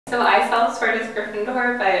So I self-sort as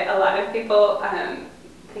Gryffindor, but a lot of people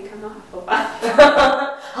think I'm a Hufflepuff.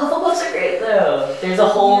 Hufflepuffs are great though. There's a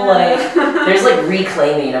whole there's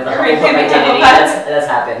reclaiming of the Hufflepuff Reclaiming identity Hufflepuff. that's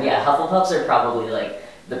happened. Yeah, Hufflepuffs are probably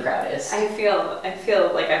the proudest. I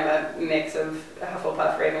feel like I'm a mix of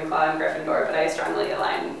Hufflepuff, Ravenclaw, and Gryffindor, but I strongly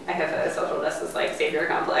align. I have a social justice savior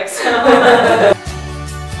complex. So.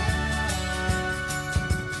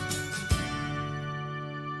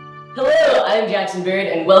 Hello, I'm Jackson Bird,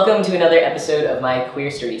 and welcome to another episode of my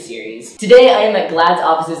Queerstory series. Today I am at GLAAD's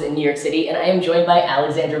offices in New York City, and I am joined by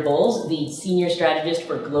Alexandra Bolles, the Senior Strategist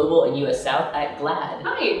for Global and US South at GLAAD.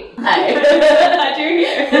 Hi. Hi. Glad you're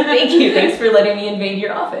here. Thank you. Thanks for letting me invade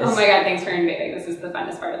your office. Oh my god, thanks for invading. This is the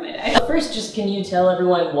funnest part of my day. First, just can you tell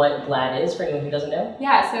everyone what GLAAD is for anyone who doesn't know?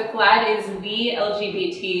 Yeah, so GLAAD is the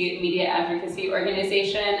LGBT media advocacy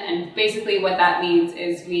organization, and basically what that means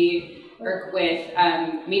is we work with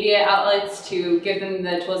media outlets to give them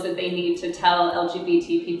the tools that they need to tell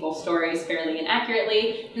LGBT people stories fairly and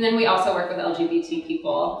accurately. And then we also work with LGBT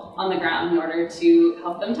people on the ground in order to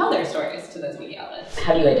help them tell their stories to those media outlets.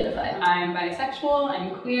 How do you identify? I'm bisexual,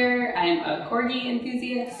 I'm queer, I'm a corgi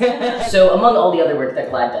enthusiast. So among all the other work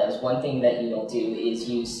that GLAAD does, one thing that you all do is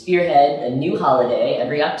you spearhead a new holiday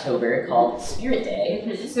every October called Spirit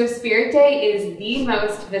Day. So Spirit Day is the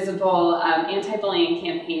most visible anti-bullying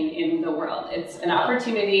campaign in the world. It's an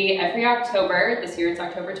opportunity every October. This year it's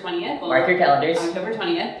October 20th. Mark your calendars. October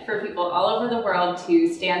 20th for people all over the world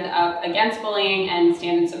to stand up against bullying and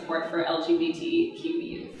stand in support for LGBTQ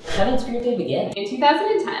youth. How did Spirit Day begin? In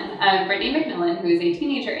 2010, Brittany McMillan, who is a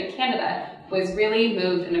teenager in Canada, was really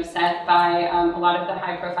moved and upset by a lot of the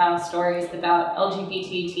high-profile stories about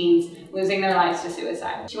LGBT teens losing their lives to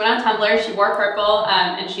suicide. She went on Tumblr, she wore purple,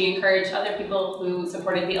 and she encouraged other people who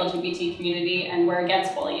supported the LGBT community and were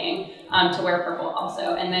against bullying to wear purple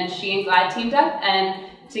also. And then she and GLAAD teamed up, and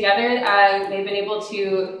together they've been able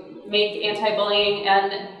to make anti-bullying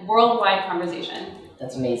a worldwide conversation.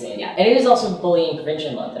 That's amazing. Yeah. And it is also Bullying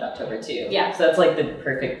Prevention Month in October too. Yeah. So that's the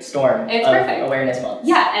perfect storm of awareness months.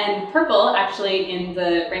 Yeah, and purple actually in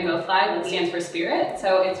the rainbow flag stands for spirit,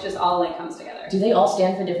 so it's just all comes together. Do they all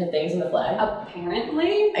stand for different things in the flag?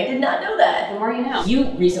 Apparently. I did not know that. The more you know. You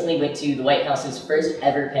recently went to the White House's first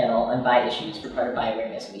ever panel on bi issues for part of Bi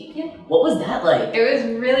Awareness Week. Yeah. What was that like? It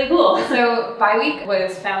was really cool. So Bi Week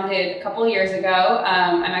was founded a couple years ago.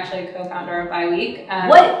 I'm actually a co-founder of Bi Week.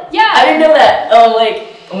 What? Yeah. I didn't know that. Oh,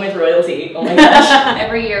 I'm with royalty. Oh my gosh.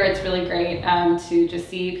 Every year it's really great to just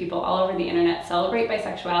see people all over the internet celebrate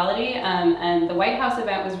bisexuality. And the White House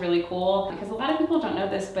event was really cool because a lot of people don't know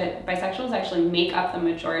this, but bisexuals actually make up the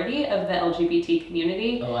majority of the LGBT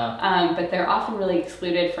community. Oh wow. But they're often really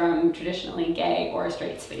excluded from traditionally gay or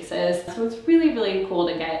straight spaces. So it's really, really cool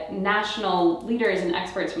to get national leaders and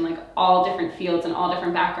experts from all different fields and all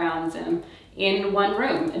different backgrounds in one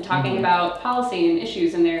room and talking about policy and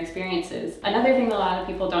issues and their experiences. Another thing that a lot of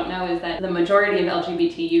people don't know is that the majority of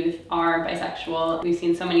LGBT youth are bisexual. We've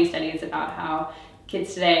seen so many studies about how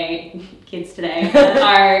kids today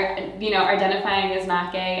are, identifying as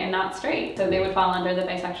not gay and not straight. So they would fall under the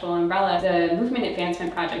bisexual umbrella. The Movement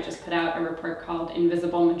Advancement Project just put out a report called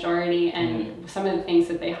Invisible Majority, and some of the things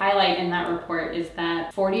that they highlight in that report is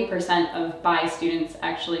that 40% of bi students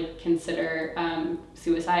actually consider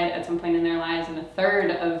suicide at some point in their lives, and a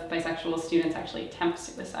third of bisexual students actually attempt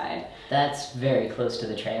suicide. That's very close to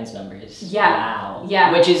the trans numbers. Yeah. Wow.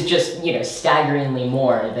 Yeah. Which is just, staggeringly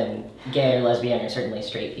more than gay or lesbian or certainly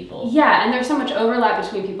straight people. Yeah, and there's so much overlap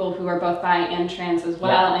between people who are both bi and trans as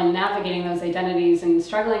well, and navigating those identities and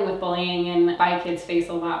struggling with bullying. And bi kids face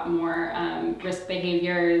a lot more risk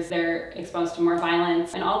behaviors, they're exposed to more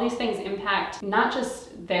violence, and all these things impact not just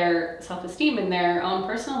their self-esteem and their own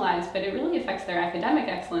personal lives, but it really affects their academic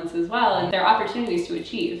excellence as well and their opportunities to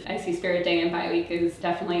achieve. I see Spirit Day and Bi Week as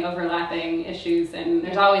definitely overlapping issues, and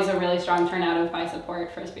there's always a really strong turnout of bi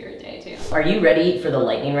support for Spirit Day too. Are you ready for the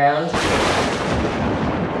lightning round?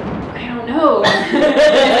 I don't know. Is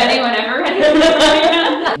anyone ever ready for the lightning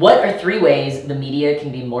round? What are 3 ways the media can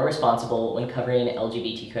be more responsible when covering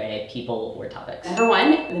LGBTQIA people or topics? Number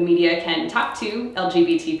 1, the media can talk to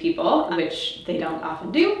LGBT people, which they don't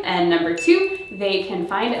often do. And number 2, they can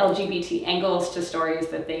find LGBT angles to stories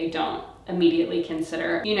that they don't immediately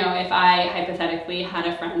consider. If I hypothetically had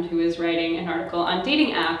a friend who was writing an article on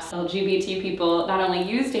dating apps, LGBT people not only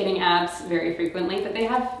use dating apps very frequently, but they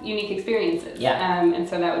have unique experiences. Yeah. And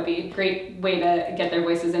so that would be a great way to get their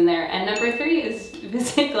voices in there. And number 3 is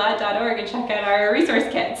visit GLAAD.org and check out our resource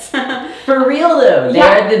kits. For real though,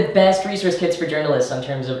 Yeah. they're the best resource kits for journalists in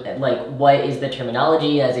terms of like what is the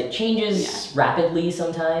terminology as it changes rapidly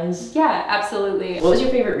sometimes. Yeah, absolutely. What was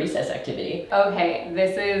your favorite recess activity? Okay,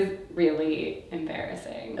 this is really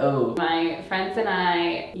embarrassing. Oh. My friends and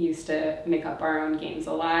I used to make up our own games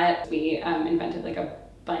a lot. We invented like a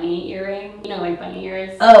bunny earring, you know, like bunny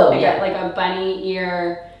ears. Oh, like yeah. Like a bunny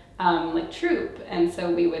ear like troop, and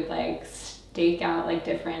so we would like stake out like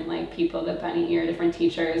different like people that bunny ear, different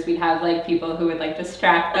teachers. We'd have like people who would like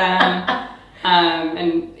distract them.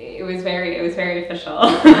 And it was very official.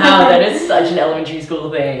 Wow, that is such an elementary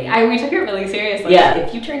school thing. We took it really seriously. Yeah,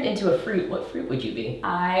 if you turned into a fruit, what fruit would you be?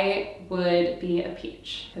 I would be a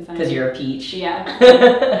peach. Because you're a peach? Yeah,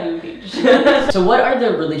 I'm a peach. So what are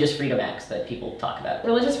the religious freedom acts that people talk about?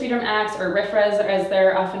 Religious freedom acts, or RFRAs as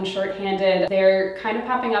they're often shorthanded, they're kind of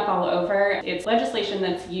popping up all over. It's legislation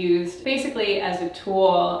that's used basically as a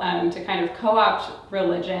tool to kind of co-opt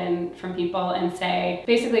religion from people and say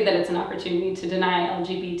basically that it's an opportunity to deny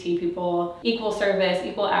LGBT people equal service,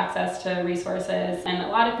 equal access to resources. And a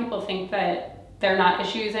lot of people think that they're not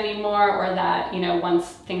issues anymore, or that, you know, once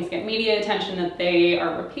things get media attention that they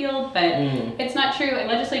are repealed, but it's not true. And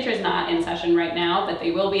legislature is not in session right now, but they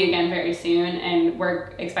will be again very soon, and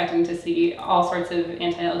we're expecting to see all sorts of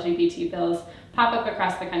anti-LGBT bills pop up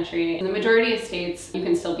across the country. In the majority of states, you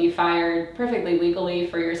can still be fired perfectly legally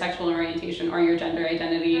for your sexual orientation or your gender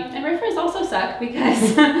identity. And RFRAs also suck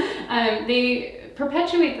because they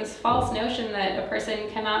perpetuate this false notion that a person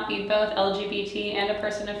cannot be both LGBT and a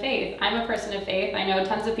person of faith. I'm a person of faith. I know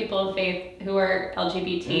tons of people of faith who are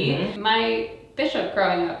LGBT. My bishop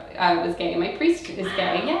growing up was gay. My priest is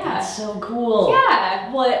gay. Yeah. That's so cool.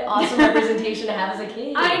 Yeah. What awesome representation to have as a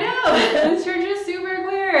kid. I know. This church is super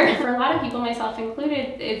queer. For a lot of people, myself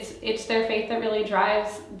included, it's their faith that really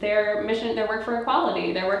drives their mission, their work for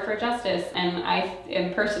equality, their work for justice. And I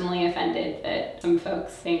am personally offended that some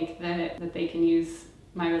folks think that they can use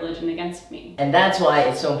my religion against me. And that's why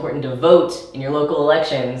it's so important to vote in your local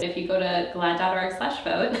elections. If you go to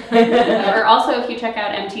GLAAD.org/vote, or also if you check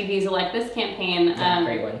out MTV's Elect This campaign.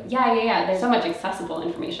 Great one. Yeah. There's so much accessible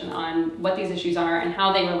information on what these issues are and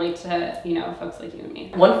how they relate to, you know, folks like you and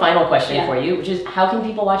me. One final question for you, which is how can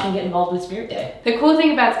people watching get involved with Spirit Day? The cool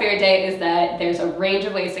thing about Spirit Day is that there's a range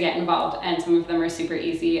of ways to get involved, and some of them are super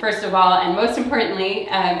easy. First of all, and most importantly,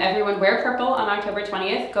 everyone wear purple on October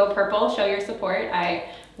 20th. Go purple, show your support. I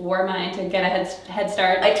wore mine to get a head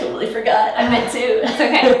start. I totally forgot. I meant to. It's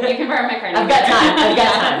okay. You can borrow my card. I've got time.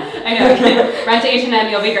 I know. Run to H&M,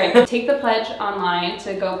 you'll be great. Take the pledge online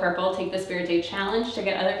to go purple. Take the Spirit Day challenge to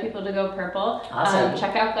get other people to go purple. Awesome.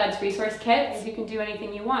 Check out GLAAD's resource kits. You can do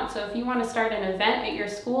anything you want. So if you want to start an event at your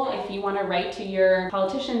school, if you want to write to your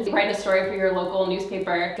politicians, write a story for your local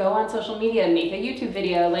newspaper, go on social media, make a YouTube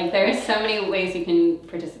video. Like, there's so many ways you can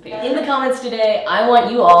participate. In the comments today, I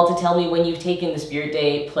want you all to tell me when you've taken the Spirit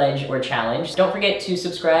Day pledge or challenge. Don't forget to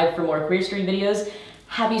subscribe for more Queerstory videos.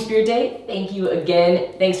 Happy Spirit Day. Thank you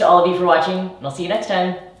again. Thanks to all of you for watching, and I'll see you next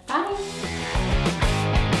time.